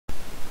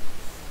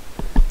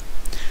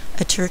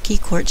A turkey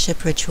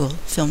courtship ritual,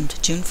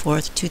 filmed June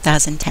 4th,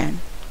 2010.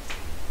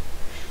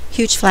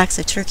 Huge flocks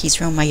of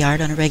turkeys roam my yard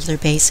on a regular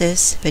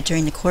basis, but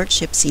during the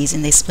courtship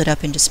season they split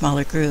up into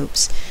smaller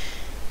groups.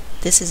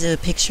 This is a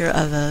picture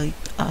of a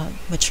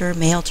mature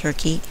male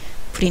turkey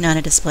putting on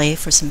a display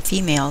for some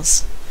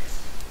females.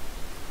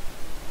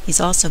 He's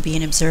also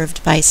being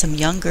observed by some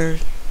younger,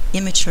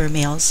 immature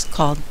males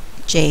called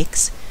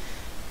jakes,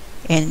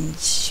 and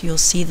you'll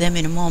see them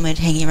in a moment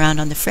hanging around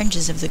on the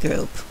fringes of the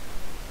group.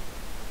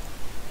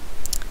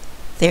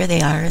 There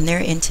they are, and they're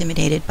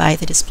intimidated by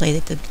the display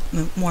that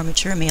the more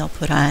mature male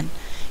put on,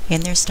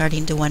 and they're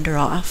starting to wander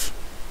off.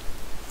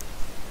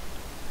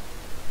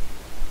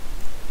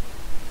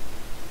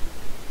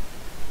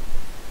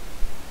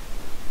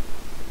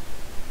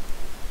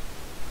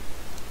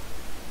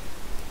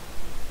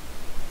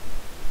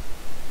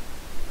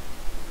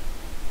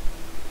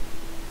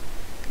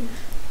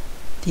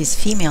 These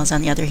females,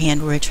 on the other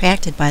hand, were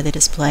attracted by the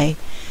display,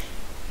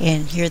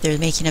 and here they're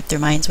making up their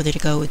minds whether to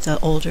go with the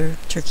older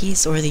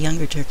turkeys or the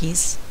younger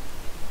turkeys.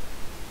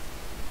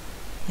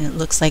 And it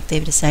looks like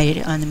they've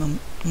decided on the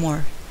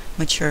more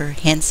mature,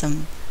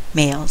 handsome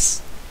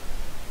males.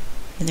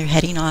 And they're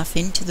heading off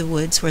into the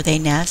woods where they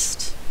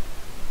nest.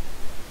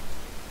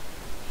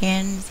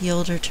 And the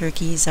older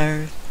turkeys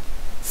are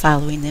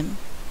following them,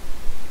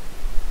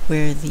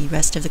 where the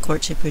rest of the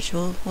courtship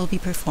ritual will be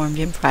performed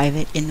in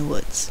private in the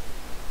woods.